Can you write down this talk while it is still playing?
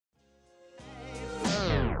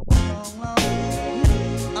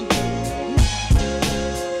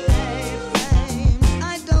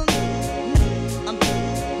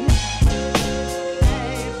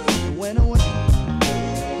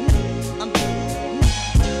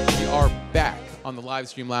on the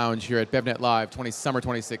Livestream Lounge here at BevNet Live Summer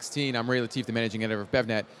 2016. I'm Ray Latif, the managing editor of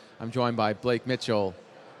BevNet. I'm joined by Blake Mitchell,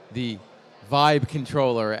 the Vibe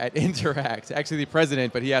Controller at Interact. Actually the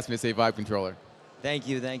president, but he asked me to say Vibe Controller. Thank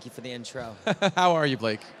you for the intro. How are you,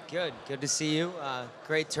 Blake? Good to see you.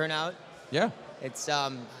 Great turnout. Yeah. It's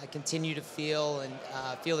I continue to feel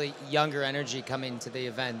the younger energy coming to the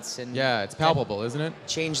events, and yeah, it's palpable, isn't it?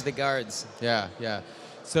 Change the guards. Yeah.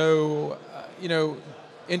 So,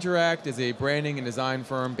 Interact is a branding and design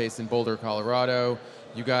firm based in Boulder, Colorado.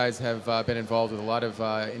 You guys have been involved with a lot of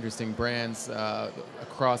interesting brands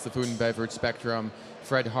across the food and beverage spectrum.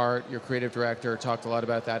 Fred Hart, your creative director, talked a lot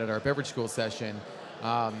about that at our beverage school session.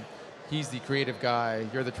 He's the creative guy,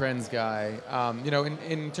 you're the trends guy.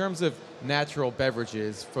 In terms of natural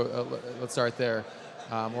beverages, let's start there,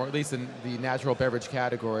 or at least in the natural beverage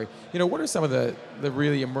category, what are some of the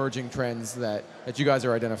really emerging trends that you guys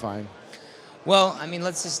are identifying? Well, I mean,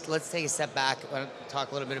 let's take a step back and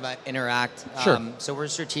talk a little bit about Interact. Sure. So we're a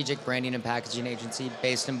strategic branding and packaging agency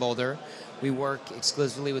based in Boulder. We work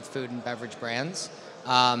exclusively with food and beverage brands,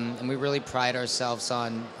 and we really pride ourselves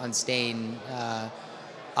on staying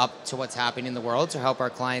up to what's happening in the world to help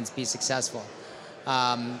our clients be successful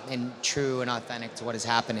and true and authentic to what is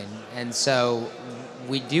happening. And so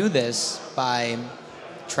we do this by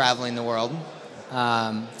traveling the world.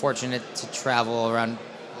 Fortunate to travel around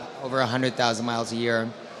over 100,000 miles a year.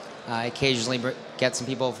 I occasionally get some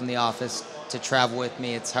people from the office to travel with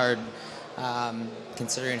me. It's hard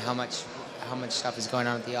considering how much stuff is going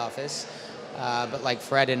on at the office. But like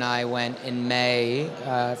Fred and I went in May,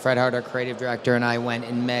 Fred Hart, our creative director, and I went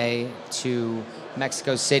in May to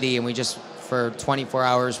Mexico City, and for 24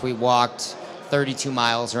 hours, we walked 32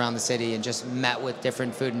 miles around the city and just met with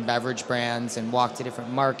different food and beverage brands and walked to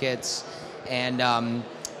different markets. And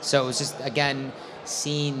so it was just, again,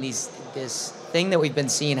 seeing this thing that we've been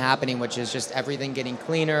seeing happening, which is just everything getting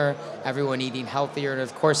cleaner, everyone eating healthier. And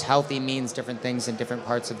of course, healthy means different things in different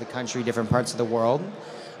parts of the country, different parts of the world.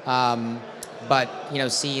 But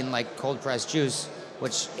seeing like cold pressed juice,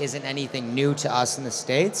 which isn't anything new to us in the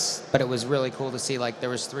States, but it was really cool to see, like, there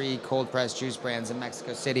was 3 cold pressed juice brands in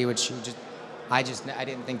Mexico City, which I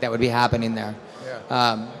didn't think that would be happening there.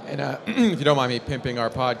 Yeah. If you don't mind me pimping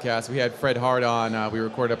our podcast, we had Fred Hart on. We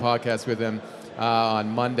recorded a podcast with him on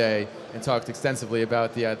Monday and talked extensively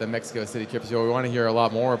about the Mexico City trip. So we want to hear a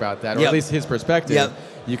lot more about that, or at least his perspective. Yep.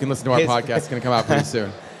 You can listen to our podcast. It's going to come out pretty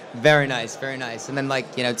soon. Very nice. And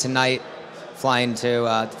then tonight, flying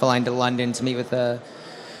to London to meet with a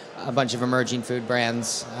bunch of emerging food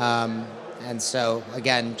brands. And so,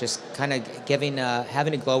 again, just kind of having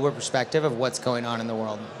a global perspective of what's going on in the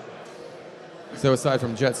world. So aside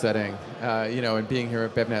from jet setting, and being here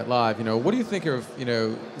at BevNet Live, what do you think of,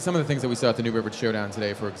 some of the things that we saw at the New Beverage Showdown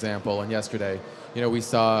today, for example, and yesterday? We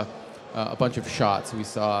saw a bunch of shots. We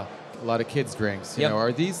saw a lot of kids' drinks. Yep.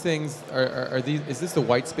 Are these things, is this the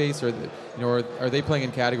white space, or are they playing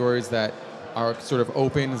in categories that are sort of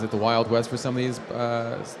open? Is it the Wild West for some of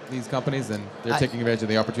these companies, and they're taking advantage of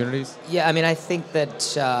the opportunities? Yeah, I mean, I think that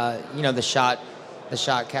the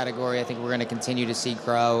shot category, I think we're going to continue to see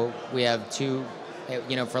grow. We have 2,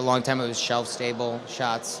 for a long time it was shelf-stable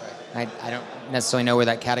shots. I don't necessarily know where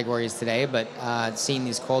that category is today, but seeing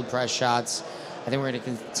these cold-pressed shots, I think we're going to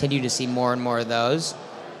continue to see more and more of those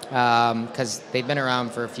because they've been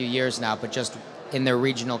around for a few years now, but just in their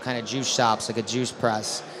regional kind of juice shops, like a juice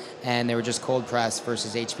press, and they were just cold pressed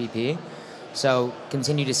versus HPP. So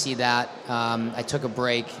continue to see that. I took a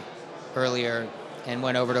break earlier and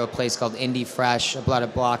went over to a place called Indie Fresh, about a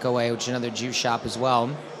block away, which is another juice shop as well,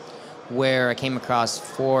 where I came across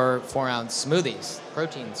 4-ounce smoothies,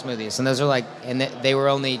 protein smoothies. And those are they were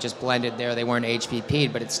only just blended there. They weren't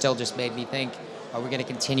HPP'd, but it still just made me think, are we going to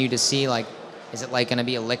continue to see, is it going to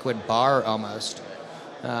be a liquid bar almost?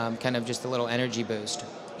 Kind of just a little energy boost.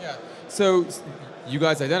 Yeah. So you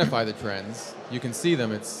guys identify the trends. You can see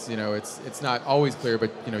them. It's not always clear,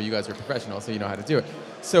 but you guys are professionals, so you know how to do it.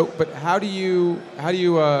 So, but how do you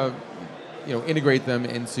integrate them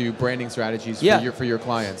into branding strategies for your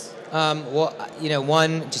clients?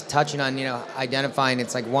 One, just touching on identifying.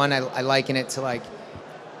 It's I liken it to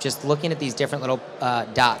just looking at these different little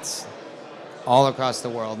dots all across the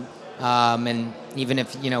world. And even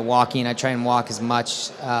if walking, I try and walk as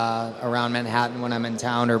much around Manhattan when I'm in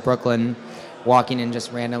town, or Brooklyn, walking in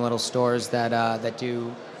just random little stores that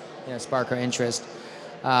do spark our interest.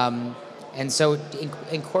 And so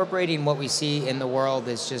incorporating what we see in the world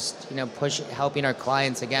is just helping our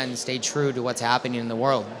clients again stay true to what's happening in the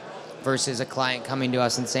world, versus a client coming to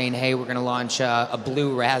us and saying, hey, we're going to launch a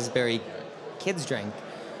blue raspberry kids drink,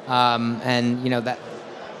 and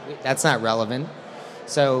that's not relevant.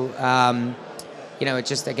 So it's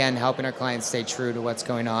just, again, helping our clients stay true to what's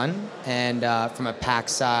going on. And from a pack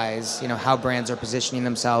size, how brands are positioning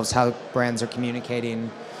themselves, how brands are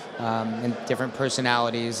communicating, and different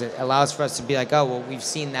personalities. It allows for us to be like, oh, well, we've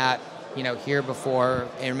seen that, here before,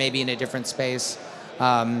 and maybe in a different space.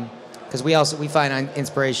 Because we find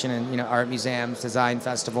inspiration in, art museums, design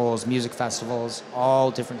festivals, music festivals,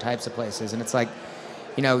 all different types of places. And it's like,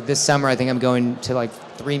 this summer I think I'm going to like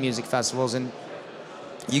 3 music festivals, and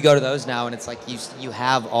you go to those now, and it's like you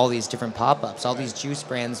have all these different pop-ups, all these juice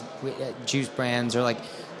brands, or like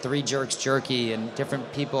 3 Jerks Jerky, and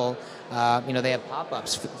different people, they have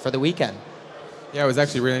pop-ups for the weekend. Yeah, it was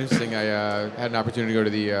actually really interesting. I had an opportunity to go to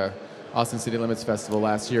the Austin City Limits Festival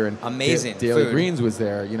last year, and amazing Daily food. Greens was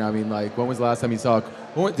there. When was the last time you saw?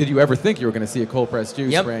 Did you ever think you were going to see a cold pressed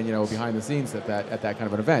juice brand? Behind the scenes at that kind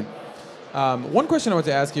of an event. One question I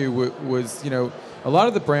wanted to ask you was, a lot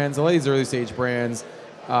of the brands, a lot of these early stage brands,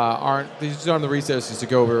 they just don't have the resources to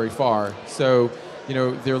go very far. So,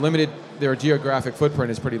 they're limited. Their geographic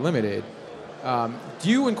footprint is pretty limited. Do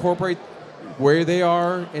you incorporate where they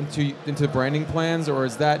are into branding plans, or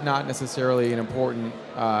is that not necessarily an important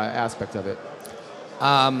aspect of it?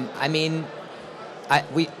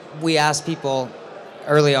 We ask people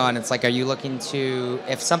early on. It's like, are you looking to,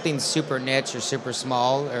 if something's super niche or super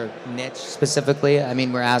small, or niche specifically,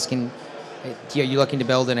 we're asking, are you looking to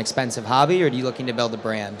build an expensive hobby, or are you looking to build a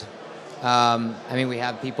brand? We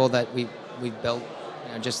have people that we've built,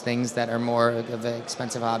 just things that are more of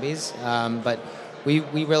expensive hobbies, but we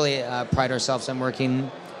really pride ourselves on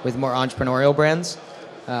working with more entrepreneurial brands.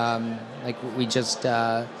 Like we just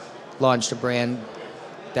launched a brand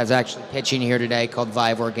that's actually pitching here today called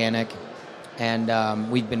Vive Organic,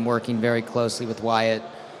 and we've been working very closely with Wyatt.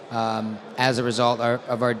 As a result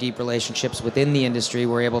of our deep relationships within the industry,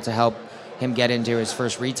 we're able to help him get into his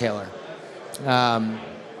first retailer.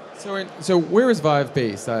 So where is Vive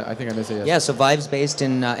based? I think I missed it yesterday. Yeah, so Vive's based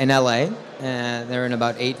in LA. They're in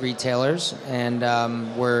about 8 retailers, and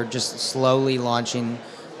we're just slowly launching.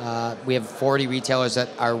 We have 40 retailers that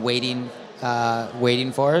are waiting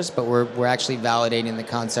for us, but we're actually validating the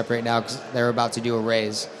concept right now because they're about to do a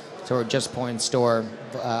raise. So we're just point store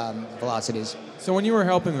velocities. So when you were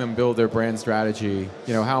helping them build their brand strategy,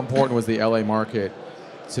 how important was the LA market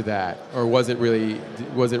to that, or was it really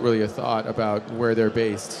a thought about where they're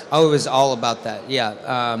based? Oh, it was all about that. Yeah,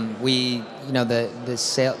 the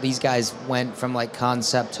sale. These guys went from like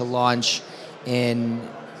concept to launch in.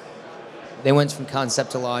 They went from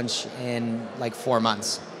concept to launch in like 4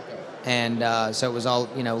 months, and so it was all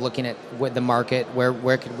looking at the market,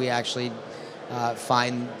 where could we actually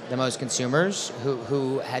find the most consumers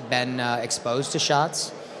who had been exposed to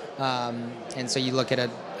shots. And so you look at a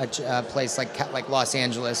place like Los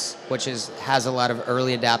Angeles, which has a lot of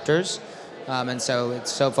early adapters, and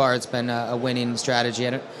so far it's been a winning strategy.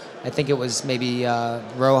 I think it was maybe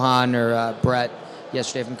Rohan or Brett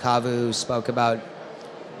yesterday from Kavu who spoke about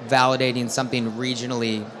validating something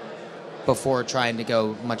regionally before trying to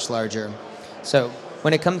go much larger. So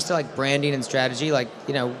when it comes to like branding and strategy,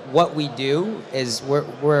 what we do is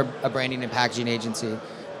we're a branding and packaging agency.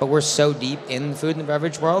 But we're so deep in the food and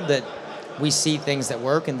beverage world that we see things that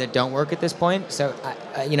work and that don't work at this point. So,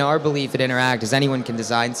 our belief at Interact is anyone can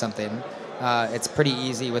design something. It's pretty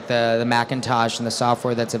easy with the Macintosh and the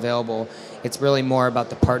software that's available. It's really more about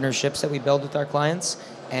the partnerships that we build with our clients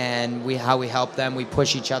and how we help them. We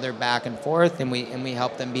push each other back and forth, and we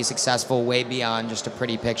help them be successful way beyond just a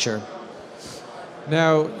pretty picture.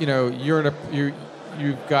 Now,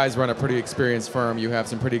 you guys run a pretty experienced firm. You have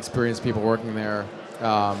some pretty experienced people working there.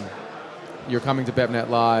 You're coming to BevNet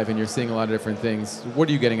Live, and you're seeing a lot of different things. What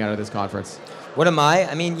are you getting out of this conference? What am I?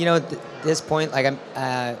 At this point, I'm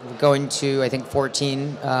going to, I think,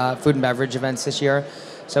 14 food and beverage events this year.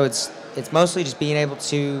 So it's mostly just being able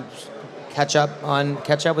to catch up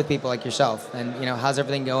with people like yourself, and how's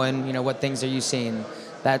everything going? What things are you seeing?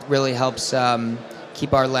 That really helps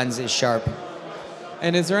keep our lenses sharp.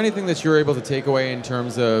 And is there anything that you're able to take away in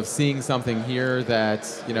terms of seeing something here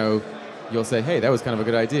that you'll say, hey, that was kind of a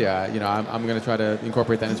good idea. I'm going to try to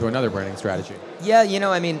incorporate that into another branding strategy. Yeah,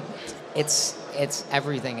 it's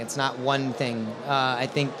everything. It's not one thing. I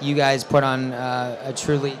think you guys put on a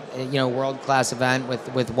truly world-class event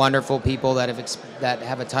with wonderful people that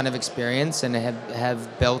have a ton of experience and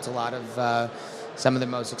have built a lot of some of the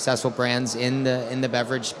most successful brands in the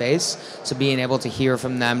beverage space. So being able to hear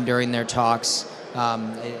from them during their talks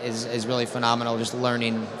is really phenomenal. Just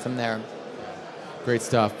learning from there. Great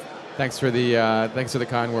stuff. Thanks for the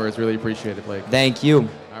kind words. Really appreciate it, Blake. Thank you.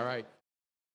 All right.